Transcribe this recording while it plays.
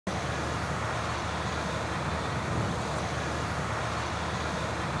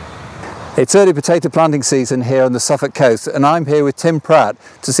It's early potato planting season here on the Suffolk coast, and I'm here with Tim Pratt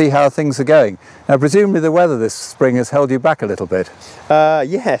to see how things are going. Now, presumably the weather this spring has held you back a little bit.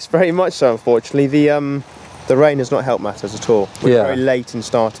 Yes, very much so, unfortunately. The rain has not helped matters at all. We're very late in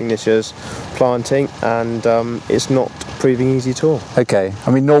starting this year's planting, and it's not proving easy at all. Okay, I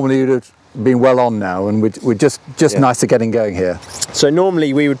mean normally you'd have been well on now, and we're just nice to getting going here. So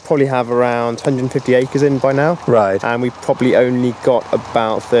normally we would probably have around 150 acres in by now. Right. And we've probably only got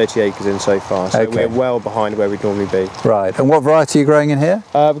about 30 acres in so far, so we're well behind where we'd normally be. Right, and what variety are you growing in here?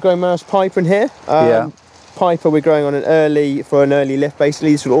 We're growing mouse Piper in here. Piper we're growing on an early lift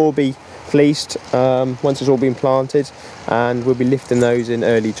basically. This will all be fleeced once it's all been planted, and we'll be lifting those in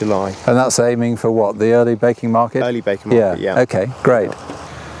early July. And that's aiming for what, the early baking market? Early baking market, yeah. Okay, great.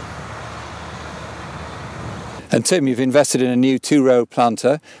 And Tim, you've invested in a new 2-row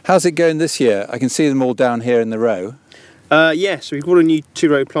planter. How's it going this year? I can see them all down here in the row. Yeah, so we've got a new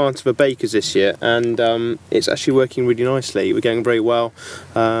 2-row planter for bakers this year, and it's actually working really nicely. We're going very well.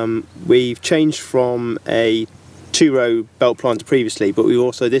 We've changed from a 2-row belt planter previously, but we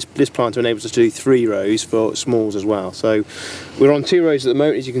also this planter enables us to do 3 rows for smalls as well. So we're on 2 rows at the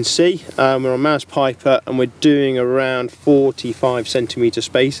moment, as you can see. We're on mouse Piper, and we're doing around 45 centimetre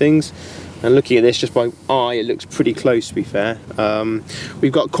spacings. And looking at this just by eye, it looks pretty close, to be fair.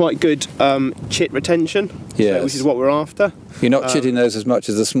 We've got quite good chit retention, which is what we're after. You're not chitting those as much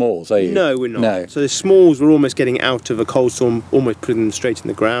as the smalls, are you? No, we're not. No. So the smalls, we're almost getting out of a cold storm, almost putting them straight in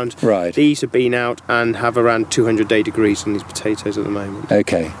the ground. Right. These have been out and have around 200 degrees on these potatoes at the moment.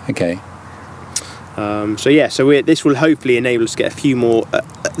 Okay, okay. So this will hopefully enable us to get a few more,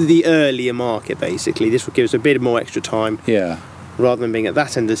 the earlier market basically. This will give us a bit more extra time. Yeah. Rather than being at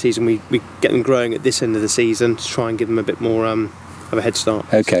that end of the season, we get them growing at this end of the season to try and give them a bit more of a head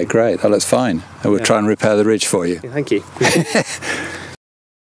start. Okay, great. That looks fine. And we'll try and repair the ridge for you. Thank you.